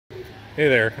Hey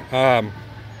there.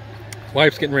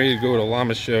 Wife's getting ready to go to a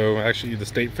llama show. Actually, the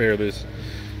state fair. They're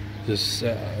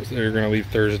gonna leave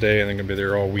Thursday and they're gonna be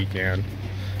there all weekend.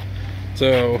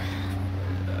 So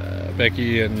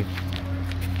Becky and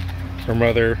her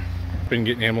mother been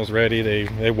getting animals ready.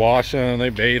 They wash them, they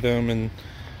bathe them, and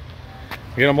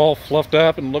get them all fluffed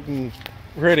up and looking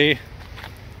ready.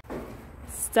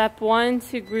 Step one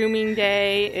to grooming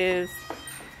day is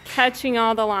catching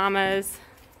all the llamas,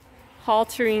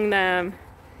 haltering them,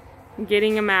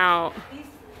 getting them out.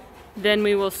 Then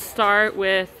we will start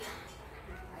with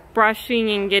brushing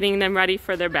and getting them ready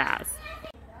for their baths.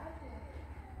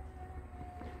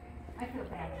 I feel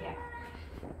bad, yeah.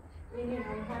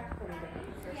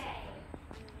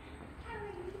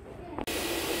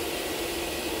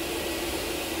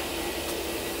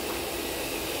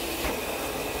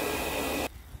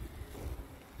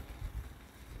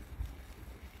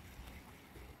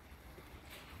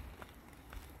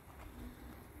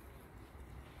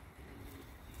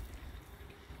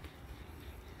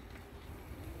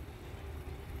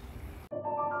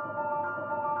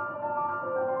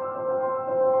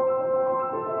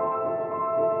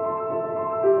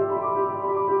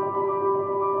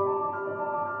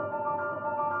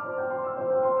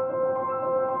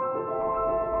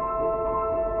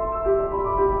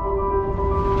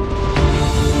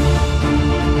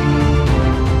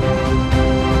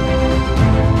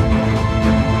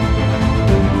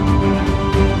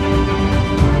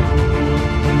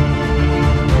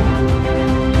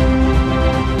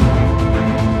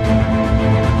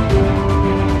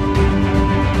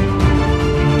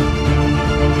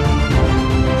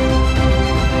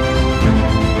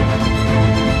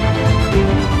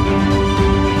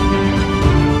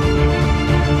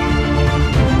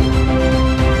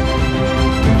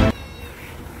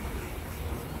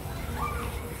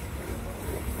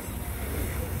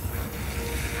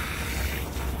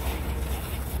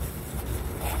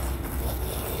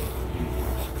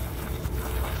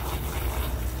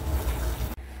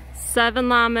 7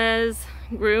 llamas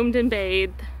groomed and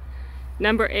bathed.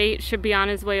 Number 8 should be on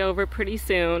his way over pretty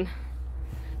soon.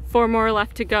 4 more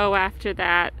left to go after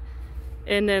that.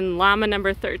 And then llama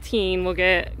number 13 will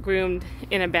get groomed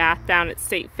in a bath down at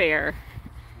State Fair.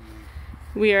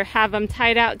 We have them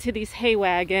tied out to these hay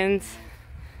wagons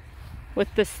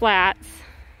with the slats.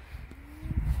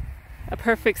 A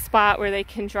perfect spot where they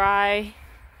can dry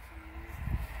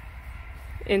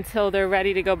until they're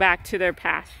ready to go back to their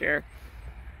pasture.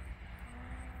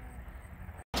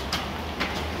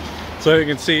 So you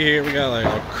can see here we got like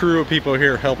a crew of people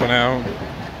here helping out.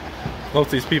 Most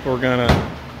of these people are gonna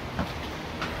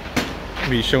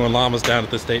be showing llamas down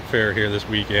at the state fair here this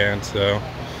weekend. So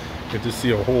you get to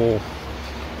see a whole,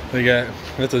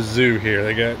 that's a zoo here.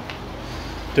 They got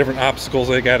different obstacles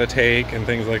they got to take and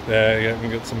things like that. You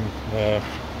can get some,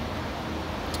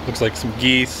 looks like some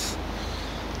geese,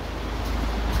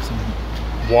 some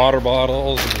water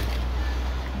bottles,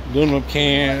 aluminum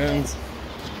cans,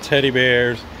 teddy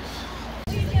bears.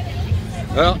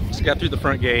 Well, just got through the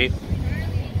front gate.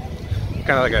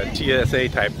 Kind of like a TSA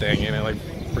type thing, you know, like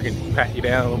freaking pat you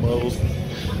down almost.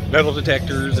 Metal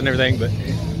detectors and everything, but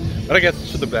I guess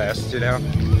it's for the best, you know.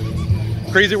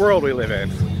 Crazy world we live in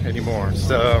anymore.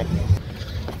 So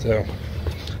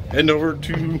heading over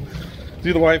to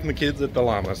see the wife and the kids at the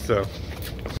llamas. So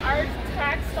our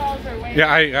tax stalls are waiting.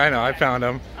 yeah, I know, I found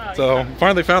them. So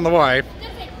finally found the wife.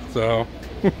 So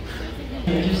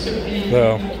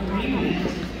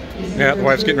yeah, the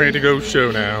wife's getting ready to go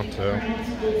show now.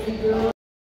 So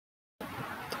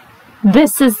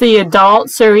this is the adult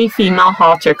Surrey female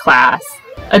halter class.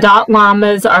 Adult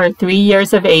llamas are 3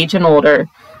 years of age and older.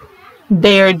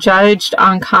 They are judged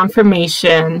on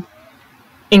conformation,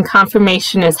 and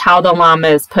conformation is how the llama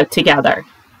is put together.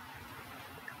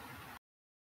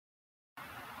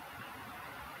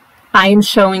 I am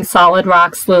showing Solid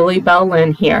Rock's Lily Bell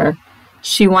Lynn here.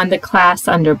 She won the class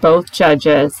under both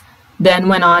judges, then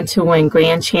went on to win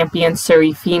Grand Champion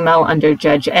Surrey Female under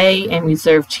Judge A and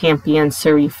Reserve Champion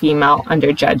Surrey Female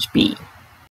under Judge B.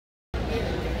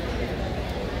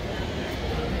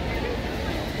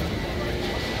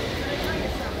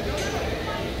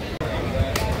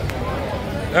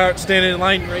 Alright, standing in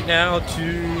line right now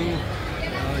to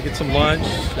get some lunch.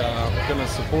 I'm going to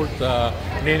support the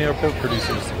Canadian pork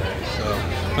producers today. So,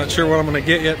 not sure what I'm going to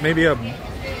get yet. Maybe a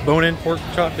bone-in pork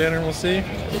chop dinner, we'll see.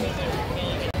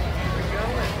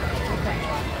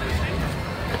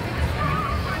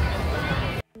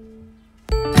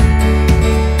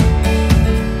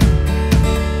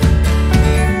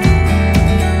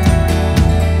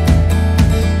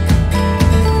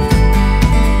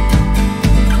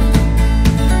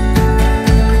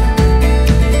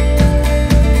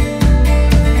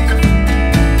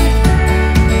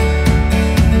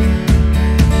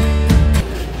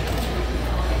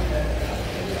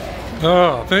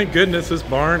 Thank goodness this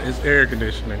barn is air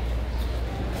conditioning.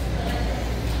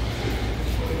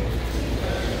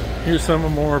 Here's some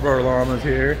more of our llamas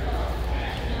here.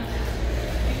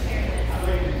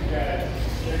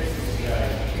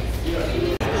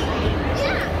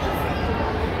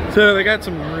 So they got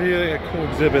some really cool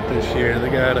exhibit this year.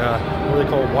 They got what they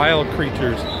call wild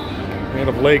creatures made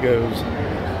of Legos.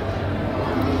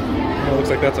 It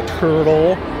looks like that's a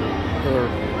turtle or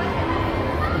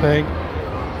thing.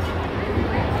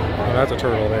 Oh, that's a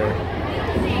turtle there.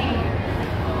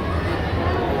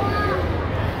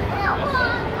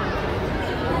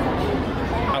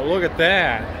 Oh, look at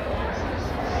that.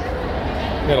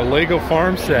 Got a Lego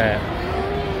farm set.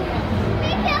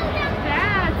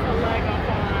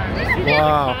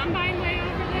 Wow. Combine way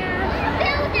over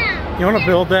there? You want to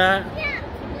build that?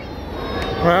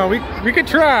 Well, we could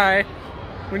try.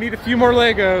 We need a few more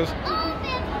Legos.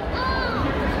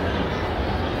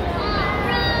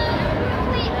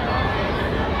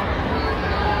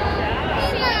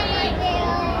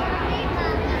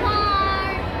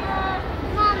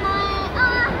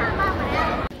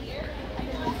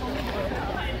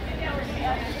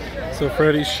 So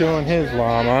Freddie's showing his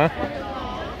llama.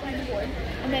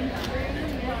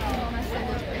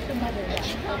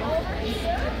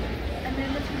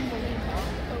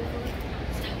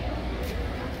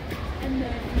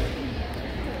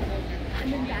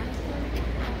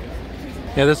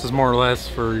 Yeah, this is more or less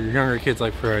for younger kids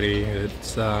like Freddie.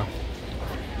 It's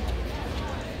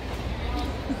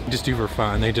just do for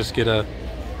fun. They just get a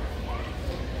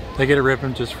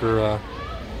ribbon just for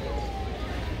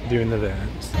doing the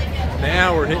dance.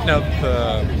 Now we're hitting up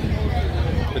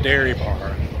the dairy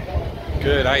bar.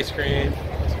 Good ice cream,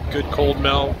 some good cold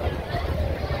milk.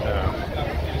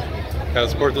 Gotta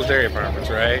support those dairy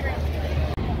farmers, right?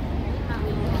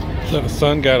 So the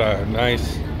son got a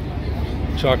nice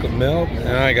chocolate milk, and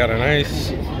I got a nice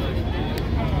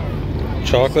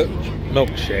chocolate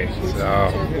milkshake.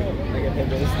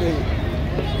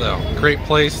 So great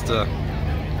place to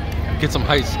get some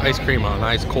ice cream on a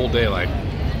nice cold day, like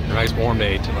a nice warm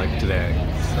day to like today.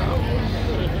 So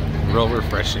real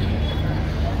refreshing.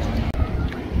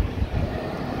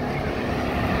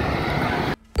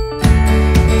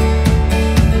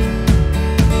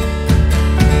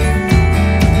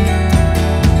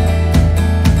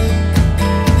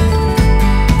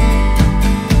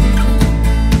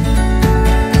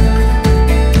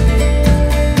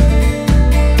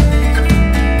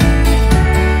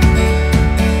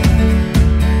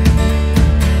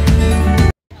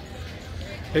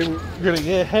 Hey, we're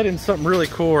gonna head in something really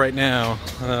cool right now.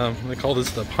 They call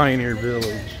this the Pioneer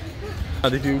Village.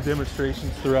 They do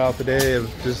demonstrations throughout the day of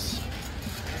just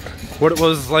what it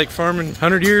was like farming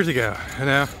 100 years ago, you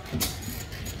know?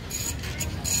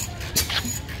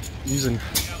 Using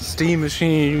steam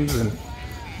machines, and you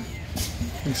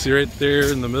can see right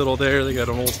there in the middle there, they got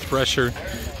an old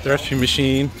threshing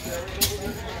machine.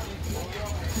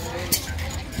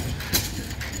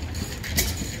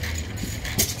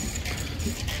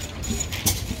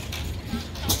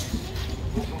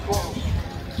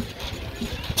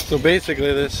 So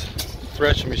basically this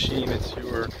threshing machine is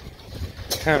your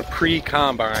kind of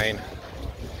pre-combine.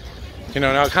 You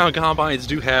know, now combines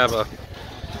do have a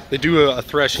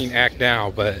threshing act now,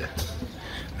 but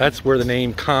that's where the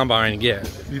name combine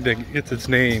gets its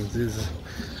name,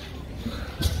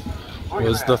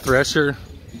 was the thresher.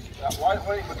 That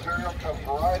lightweight material comes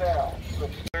right out.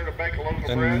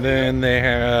 And then they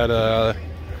had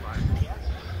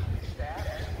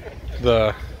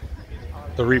the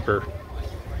reaper.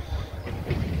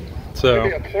 So,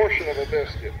 maybe a portion of a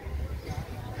biscuit.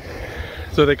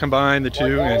 So they combine the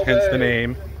two, like and hence the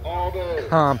name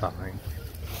combine.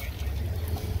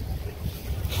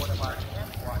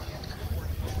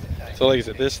 So like I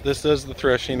said, this does the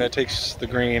threshing. That takes the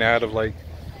grain out of, like,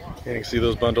 you can see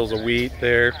those bundles of wheat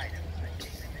there.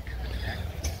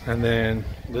 And then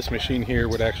this machine here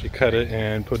would actually cut it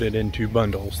and put it into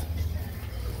bundles.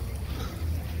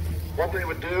 What they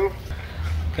would do.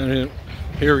 And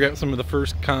here we got some of the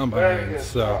first combines,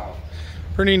 so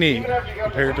pretty neat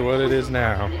compared to what it is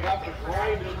now.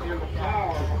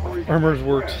 Farmers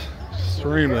worked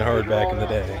extremely hard back in the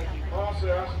day.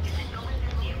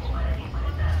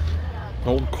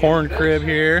 Old corn crib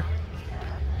here.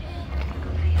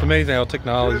 It's amazing how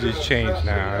technology's changed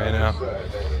now, you know.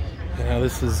 You know,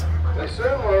 this is,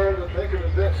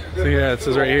 so yeah, it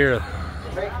says right here,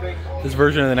 this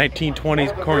version of the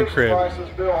 1920s corn crib.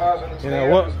 You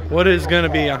know, what is going to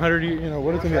be 100, you know,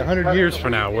 what is going to be 100 years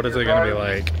from now? What is it going to be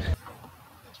like?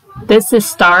 This is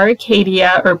Star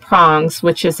Acadia, or Prongs,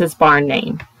 which is his barn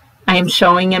name. I am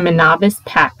showing him a novice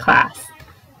pack class.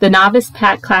 The novice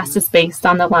pack class is based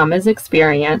on the llama's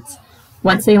experience.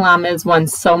 Once a llama has won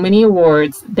so many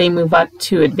awards, they move up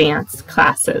to advanced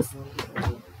classes.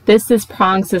 This is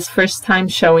Prongs' first time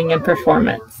showing and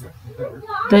performance.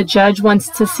 The judge wants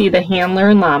to see the handler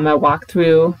and llama walk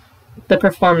through the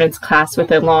performance class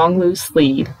with a long, loose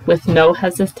lead, with no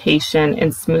hesitation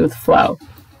and smooth flow.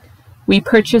 We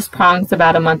purchased Prongs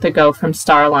about a month ago from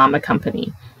Star Llama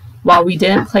Company. While we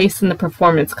didn't place in the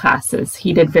performance classes,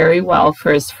 he did very well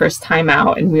for his first time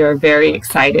out, and we are very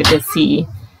excited to see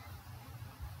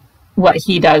what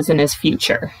he does in his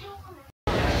future.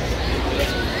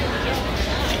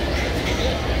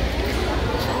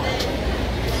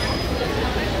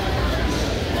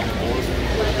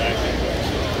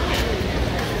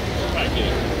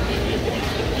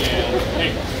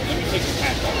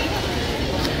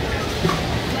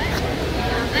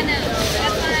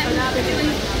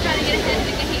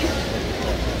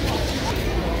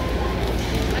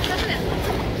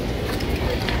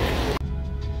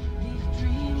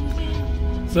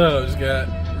 So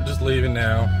we're just leaving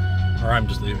now, or I'm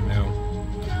just leaving now.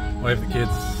 Wife and the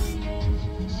kids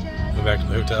go back to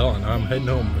the hotel, and I'm heading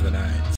home for the night.